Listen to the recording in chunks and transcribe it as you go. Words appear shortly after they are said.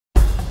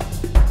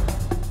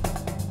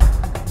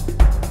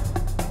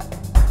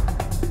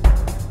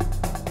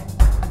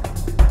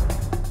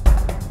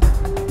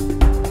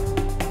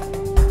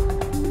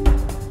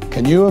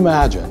you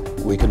imagine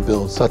we could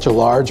build such a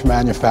large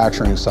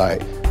manufacturing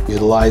site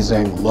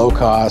utilizing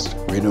low-cost,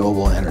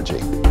 renewable energy?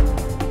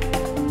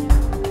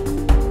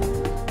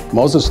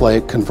 Moses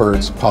Lake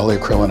converts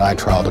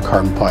polyacrylonitrile to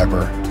carbon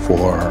fiber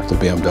for the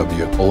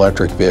BMW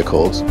electric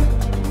vehicles.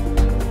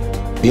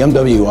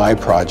 BMW I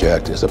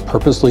project is a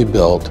purposely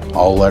built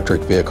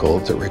all-electric vehicle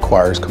that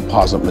requires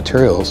composite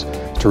materials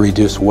to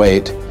reduce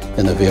weight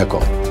in the vehicle.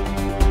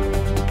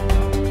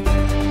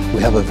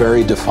 We have a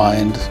very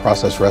defined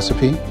process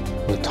recipe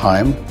with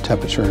time,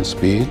 temperature, and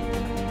speed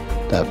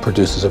that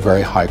produces a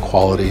very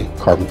high-quality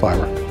carbon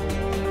fiber.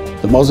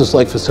 The Moses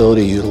Lake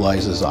facility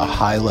utilizes a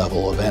high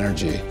level of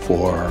energy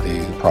for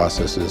the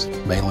processes,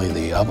 mainly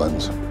the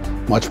ovens,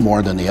 much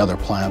more than the other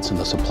plants in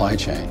the supply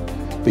chain.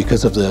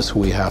 Because of this,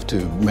 we have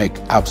to make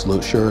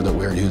absolute sure that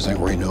we're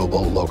using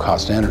renewable,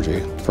 low-cost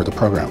energy for the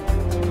program.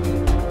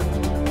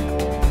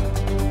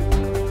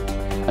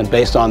 And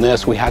based on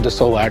this, we had to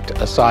select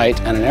a site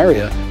and an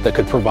area that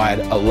could provide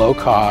a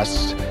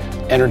low-cost,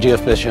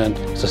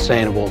 energy-efficient,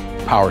 sustainable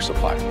power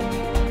supply.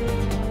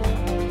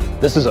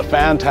 This is a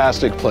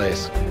fantastic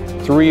place.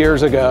 3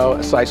 years ago,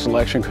 a site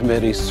selection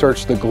committee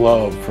searched the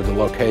globe for the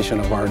location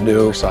of our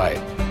new site.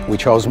 We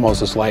chose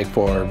Moses Lake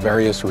for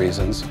various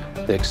reasons: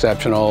 the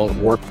exceptional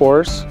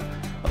workforce,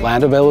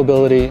 land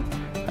availability,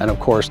 and of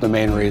course the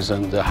main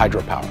reason, the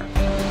hydropower.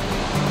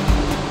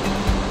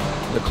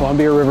 The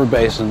Columbia River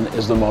Basin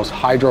is the most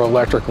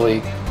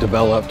hydroelectrically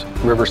developed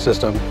river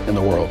system in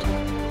the world.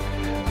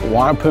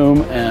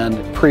 Wanapum and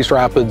Priest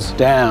Rapids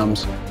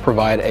dams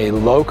provide a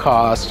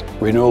low-cost,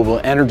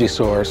 renewable energy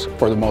source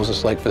for the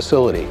Moses Lake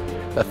facility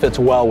that fits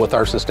well with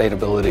our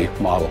sustainability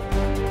model.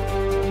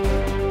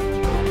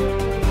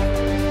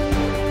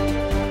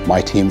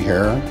 My team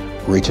here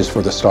reaches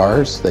for the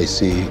stars. They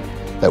see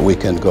that we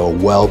can go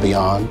well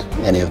beyond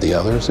any of the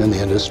others in the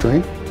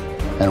industry,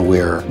 and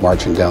we're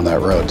marching down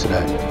that road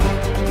today.